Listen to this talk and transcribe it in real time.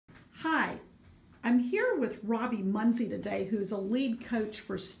here with Robbie Munsey today, who's a lead coach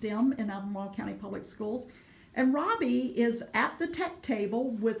for STEM in Albemarle County Public Schools. And Robbie is at the tech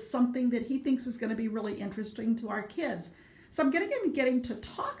table with something that he thinks is going to be really interesting to our kids. So I'm going to get him to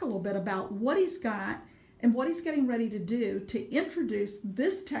talk a little bit about what he's got and what he's getting ready to do to introduce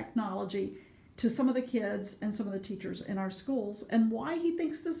this technology to some of the kids and some of the teachers in our schools, and why he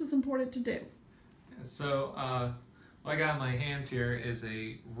thinks this is important to do. So what I got in my hands here is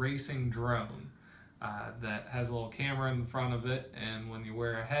a racing drone that has a little camera in the front of it, and when you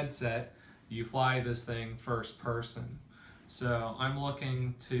wear a headset, you fly this thing first person. So I'm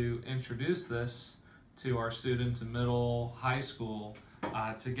looking to introduce this to our students in middle, high school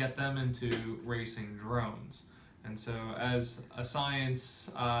to get them into racing drones. And so as a science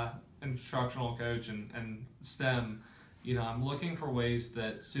instructional coach and STEM, I'm looking for ways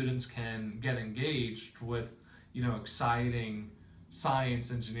that students can get engaged with, exciting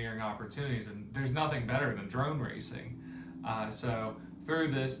science engineering opportunities. And there's nothing better than drone racing. So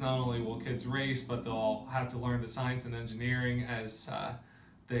through this, not only will kids race, but they'll have to learn the science and engineering as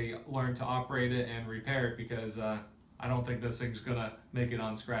they learn to operate it and repair it, because I don't think this thing's gonna make it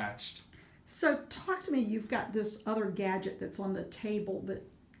unscratched. So talk to me, you've got this other gadget that's on the table that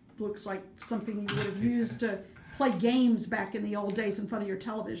looks like something you would have used to play games back in the old days in front of your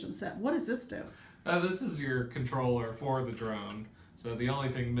television set. What does this do? This is your controller for the drone. So the only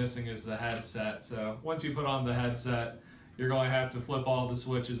thing missing is the headset. So once you put on the headset, you're going to have to flip all the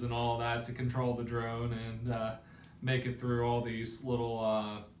switches and all that to control the drone and make it through all these little,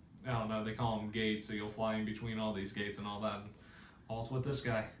 I don't know, they call them gates, so you'll fly in between all these gates and all that. And all's with this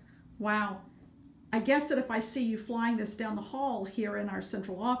guy. Wow. I guess that if I see you flying this down the hall here in our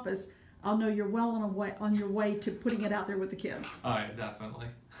central office, I'll know you're well on your way to putting it out there with the kids. Oh, yeah, definitely.